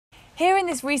Here in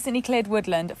this recently cleared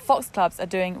woodland, foxgloves are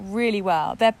doing really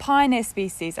well. They're pioneer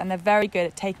species and they're very good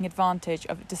at taking advantage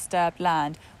of disturbed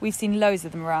land. We've seen loads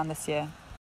of them around this year.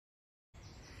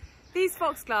 These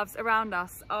foxgloves around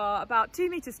us are about 2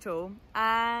 metres tall,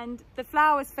 and the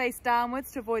flowers face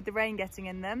downwards to avoid the rain getting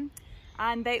in them,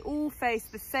 and they all face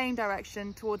the same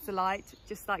direction towards the light,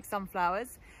 just like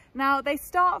sunflowers. Now they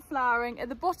start flowering at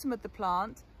the bottom of the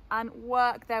plant and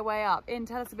work their way up. Ian,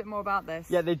 tell us a bit more about this.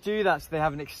 Yeah, they do that so they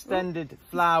have an extended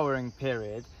flowering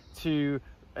period to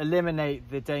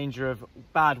eliminate the danger of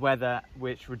bad weather,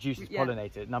 which reduces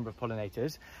number of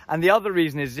pollinators. And the other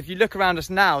reason is, if you look around us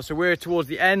now, so we're towards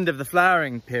the end of the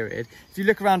flowering period, if you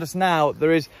look around us now,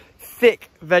 there is thick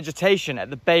vegetation at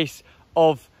the base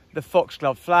of the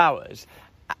foxglove flowers.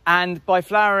 And by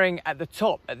flowering at the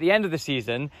top, at the end of the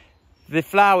season, the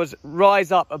flowers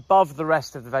rise up above the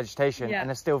rest of the vegetation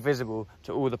and are still visible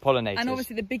to all the pollinators. And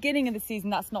obviously the beginning of the season,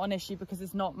 that's not an issue because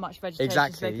there's not much vegetation,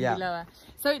 exactly, so they can be lower.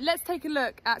 So let's take a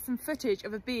look at some footage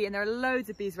of a bee, and there are loads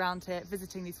of bees around here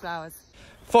visiting these flowers.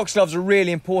 Foxgloves are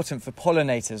really important for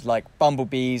pollinators like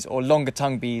bumblebees or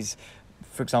longer-tongued bees,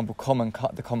 for example,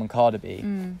 the common carder bee.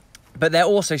 But they're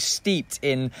also steeped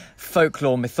in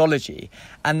folklore mythology,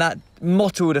 and that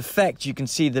mottled effect you can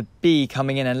see the bee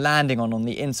coming in and landing on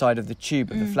the inside of the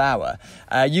tube of the flower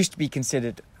used to be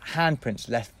considered handprints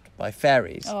left by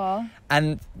fairies. Aww.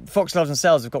 And foxgloves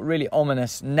themselves have got really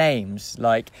ominous names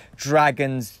like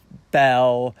Dragon's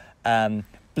Bell,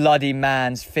 Bloody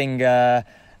Man's Finger,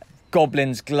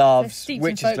 Goblin's Gloves,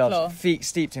 Witch's Gloves.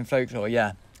 Steeped in folklore,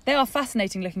 yeah. They are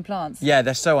fascinating looking plants. Yeah,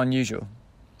 they're so unusual.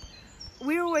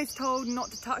 We're always told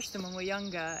not to touch them when we're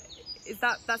younger.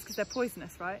 That's because they're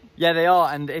poisonous, right? Yeah, they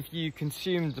are. And if you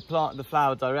consumed the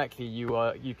flower directly, you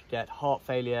could get heart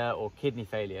failure or kidney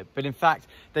failure. But in fact,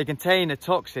 they contain a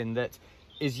toxin that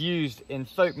is used in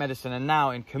folk medicine and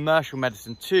now in commercial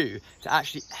medicine too, to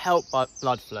actually help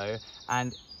blood flow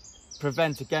and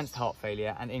prevent against heart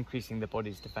failure and increasing the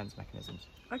body's defense mechanisms.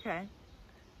 Okay.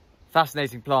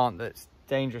 Fascinating plant that's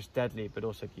dangerous, deadly, but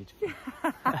also beautiful.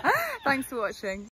 Thanks for watching.